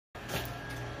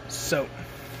So,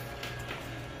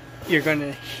 you're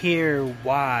gonna hear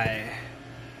why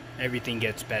everything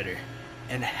gets better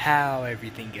and how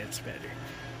everything gets better.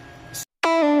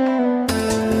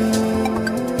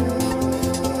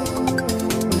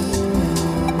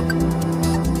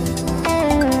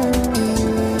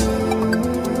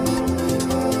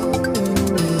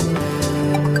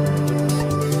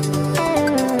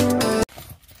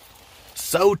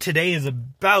 So today is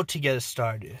about to get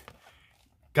started.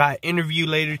 Got an interview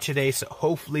later today, so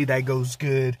hopefully that goes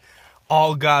good.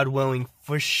 All God willing,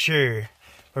 for sure.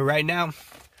 But right now,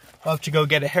 I'll have to go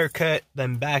get a haircut,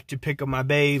 then back to pick up my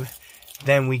babe.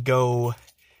 Then we go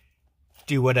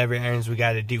do whatever errands we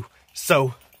gotta do.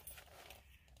 So,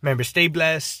 remember, stay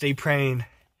blessed, stay praying.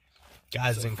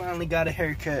 Guys, I finally got a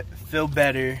haircut, feel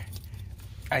better.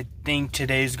 I think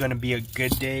today's gonna be a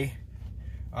good day.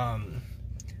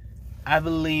 I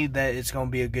believe that it's going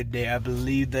to be a good day. I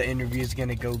believe the interview is going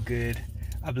to go good.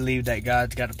 I believe that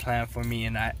God's got a plan for me,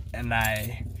 and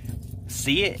I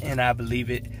see it, and I believe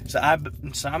it. So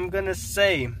I'm going to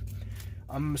say,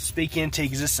 I'm speaking into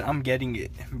existence. I'm getting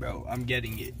it, bro. I'm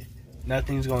getting it.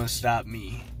 Nothing's going to stop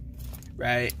me,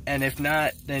 right? And if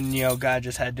not, then, you know, God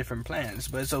just had different plans.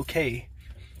 But it's okay.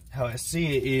 How I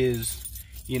see it is,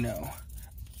 you know,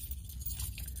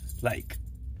 like,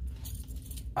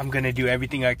 I'm going to do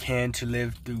everything I can to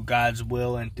live through God's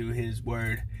will and through His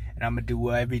word. And I'm going to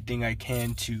do everything I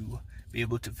can to be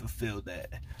able to fulfill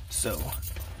that. So,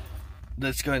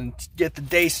 let's go and get the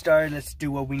day started. Let's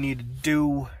do what we need to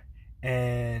do.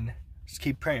 And let's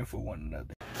keep praying for one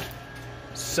another.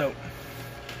 So,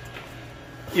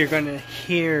 you're going to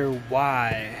hear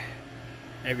why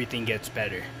everything gets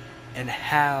better. And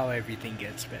how everything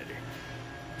gets better.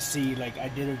 See, like I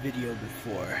did a video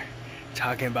before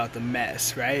talking about the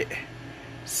mess, right?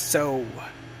 So,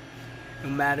 no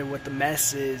matter what the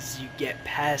mess is, you get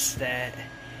past that,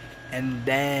 and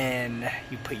then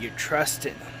you put your trust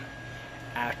in Him.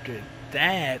 After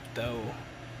that, though,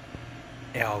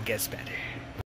 it all gets better.